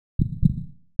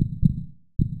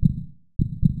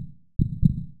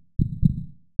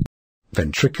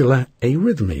Ventricular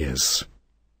Arrhythmias.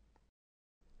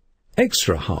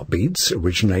 Extra heartbeats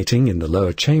originating in the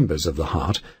lower chambers of the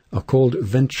heart are called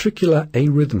ventricular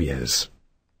arrhythmias.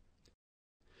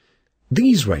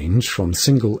 These range from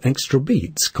single extra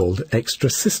beats called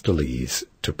extrasystoles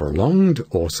to prolonged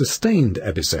or sustained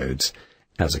episodes,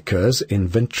 as occurs in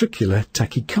ventricular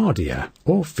tachycardia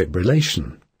or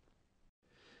fibrillation.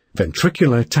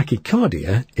 Ventricular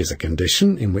tachycardia is a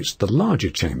condition in which the larger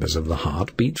chambers of the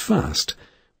heart beat fast,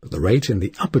 but the rate in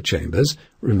the upper chambers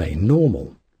remain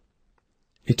normal.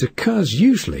 It occurs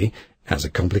usually as a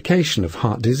complication of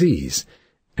heart disease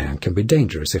and can be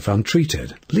dangerous if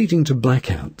untreated, leading to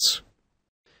blackouts.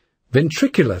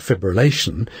 Ventricular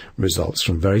fibrillation results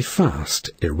from very fast,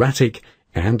 erratic,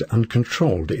 and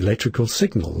uncontrolled electrical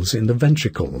signals in the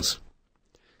ventricles.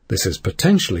 This is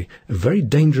potentially a very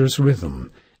dangerous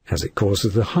rhythm, as it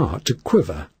causes the heart to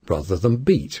quiver rather than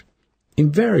beat,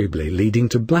 invariably leading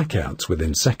to blackouts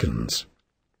within seconds.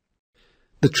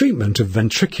 The treatment of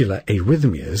ventricular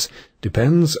arrhythmias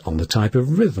depends on the type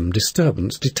of rhythm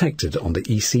disturbance detected on the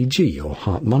ECG or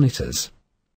heart monitors.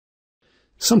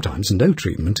 Sometimes no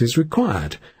treatment is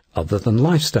required, other than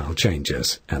lifestyle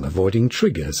changes and avoiding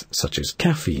triggers such as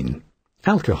caffeine,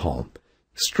 alcohol,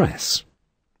 stress.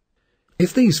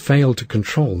 If these fail to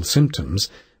control symptoms,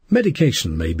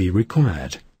 medication may be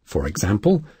required, for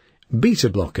example, beta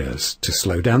blockers to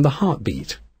slow down the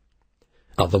heartbeat.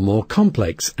 Other more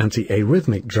complex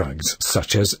antiarrhythmic drugs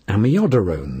such as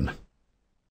amiodarone.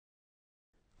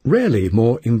 Rarely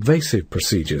more invasive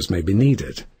procedures may be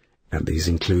needed, and these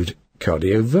include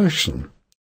cardioversion,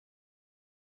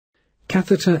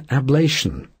 catheter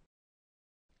ablation,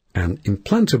 an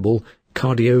implantable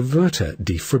cardioverter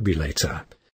defibrillator.